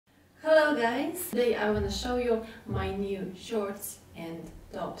guys! Today I want to show you my new shorts and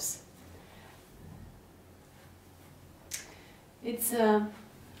tops. It's a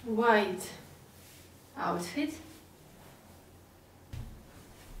white outfit,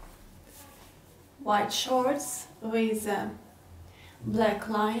 white shorts with a black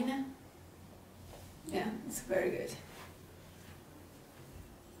line. Yeah, it's very good.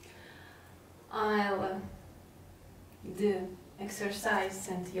 I'll do exercise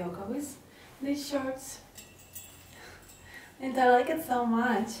and yoga with these shorts, and I like it so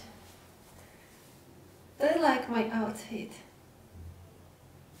much. I like my outfit.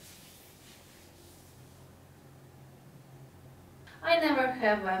 I never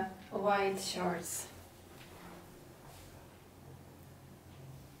have white shorts.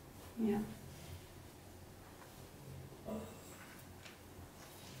 Yeah.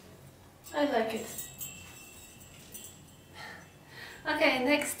 I like it. Okay,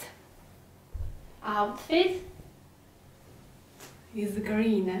 next outfit is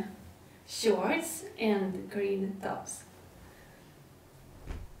green shorts and green tops.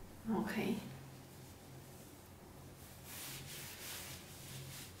 Okay.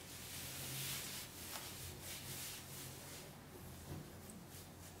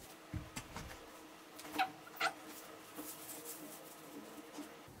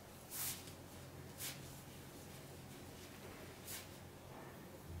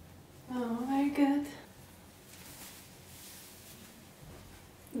 Oh, very good.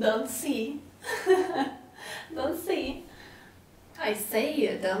 Don't see. Don't see. I say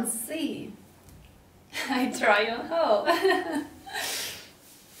you don't see. I try on home.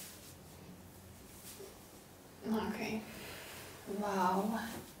 Okay. Wow.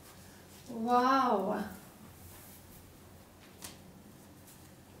 Wow.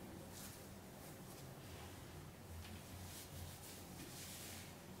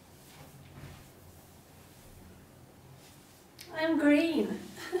 I'm green.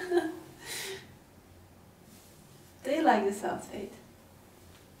 Do you like this outfit?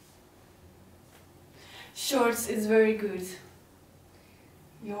 Shorts is very good.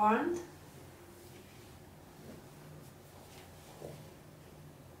 You want?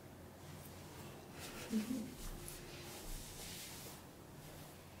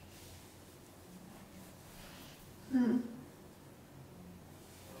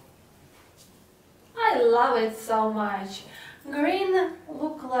 I love it so much. Green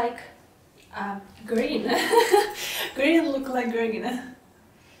look like green. Green look like green.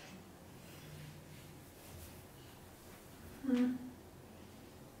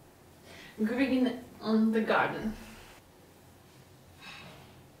 Green on the garden.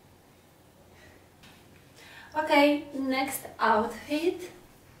 Okay, next outfit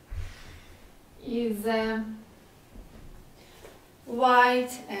is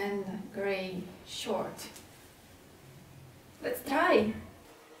white and gray short. Let's try.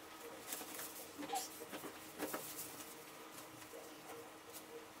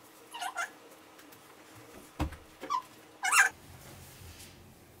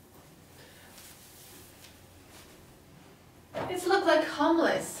 It looks like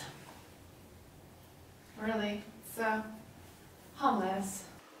homeless. Really, it's homeless.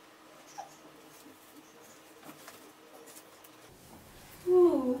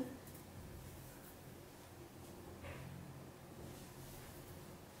 Ooh.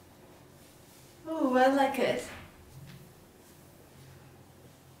 Ooh, I like it.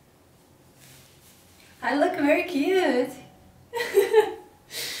 I look very cute.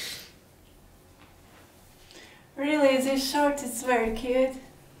 Really, this short is very cute.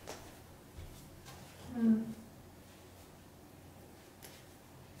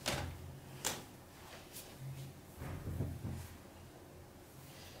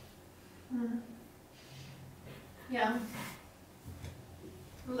 Yeah,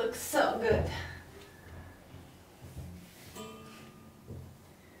 looks so good.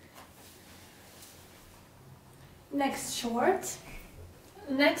 Next short.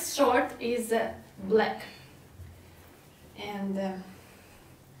 Next short is black, and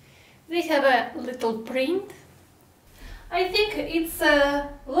they have a little print. I think it's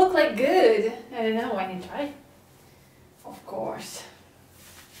look like good. I don't know, when you try. Of course.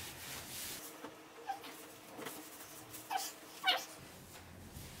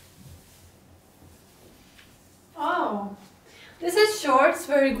 Oh, this is shorts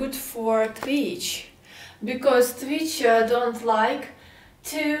very good for Twitch, because Twitch don't like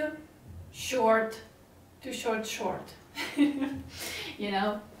too short. You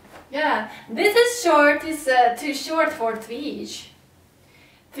know? Yeah, this is short is too short for Twitch.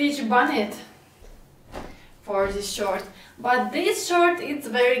 Twitch ban it. for this short, but this short is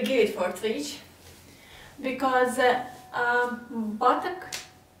very good for Twitch because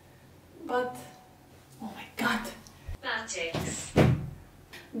but oh my god, buttocks,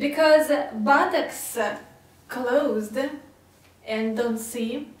 because buttocks closed and don't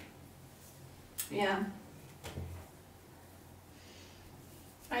see, yeah,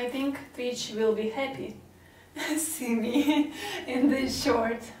 I think Twitch will be happy see me in this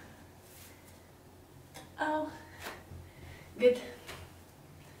short. Oh, good.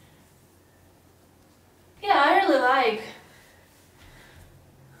 Yeah, I really like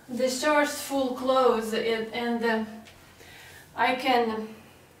the shorts full clothes and I can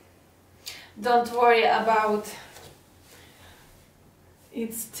don't worry about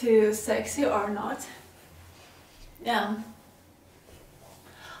it's too sexy or not. Yeah,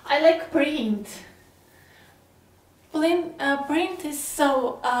 I like print. Print is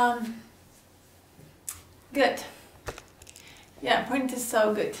so good. Yeah, print is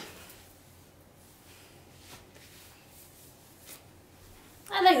so good.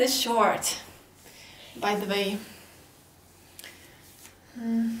 I like this short, by the way.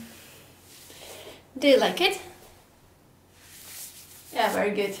 Do you like it? Yeah,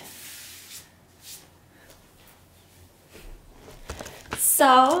 very good.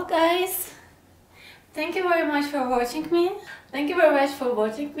 So, guys, thank you very much for watching me. Thank you very much for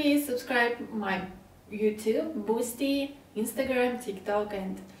watching me. Subscribe my YouTube, Boosty, Instagram, TikTok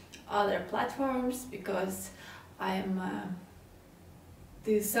and other platforms because I am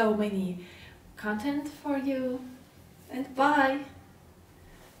do so many content for you. And bye.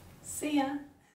 See ya.